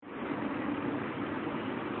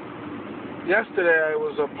Yesterday I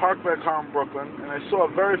was parked my car in Brooklyn, and I saw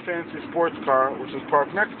a very fancy sports car, which was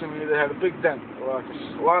parked next to me, that had a big dent. Like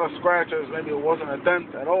a lot of scratches, maybe it wasn't a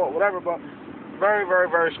dent at all, whatever, but very,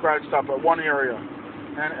 very, very scratched up at one area.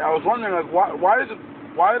 And I was wondering, like, why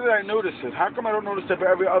did I notice it? How come I don't notice it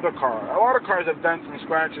by every other car? A lot of cars have dents and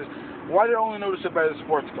scratches. Why did I only notice it by the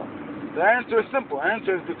sports car? The answer is simple. The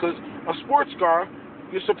answer is because a sports car,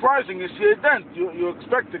 you're surprising, you see a dent. You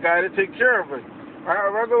expect the guy to take care of it.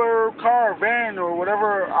 A regular car, van, or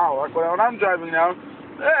whatever, like when I'm driving now,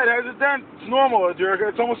 it has a dent. It's normal.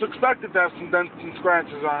 It's almost expected to have some dents and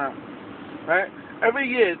scratches on it. Right? Every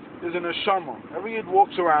yid is a neshama. Every yid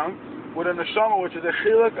walks around with a neshama, which is a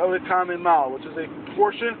chilek alikam imal, which is a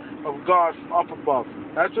portion of God from up above.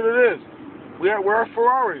 That's what it is. We're a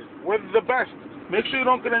Ferrari. We're the best. Make sure you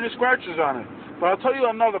don't get any scratches on it. But I'll tell you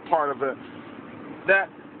another part of it. That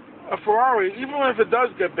a Ferrari, even if it does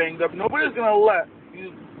get banged up, nobody's going to let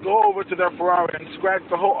you go over to their Ferrari and scratch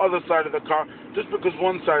the whole other side of the car just because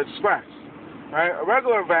one side is scratched. Right? A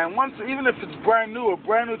regular van, even if it's brand new, a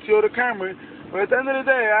brand new Toyota Camry, but at the end of the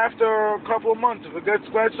day, after a couple of months, if it gets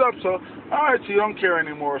scratched up, so you don't care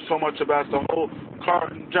anymore so much about the whole car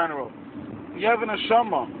in general. You have an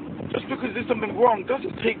neshama. Just because there's something wrong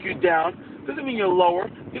doesn't take you down. Doesn't mean you're lower.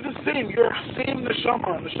 You're the same. You're the same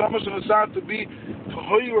neshama. Neshama should have to be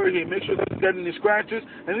who you are here. Make sure it doesn't get any scratches.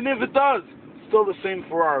 And even if it does, it's still the same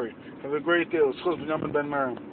Ferrari. Have a great day. Let's go. Ben Miriam.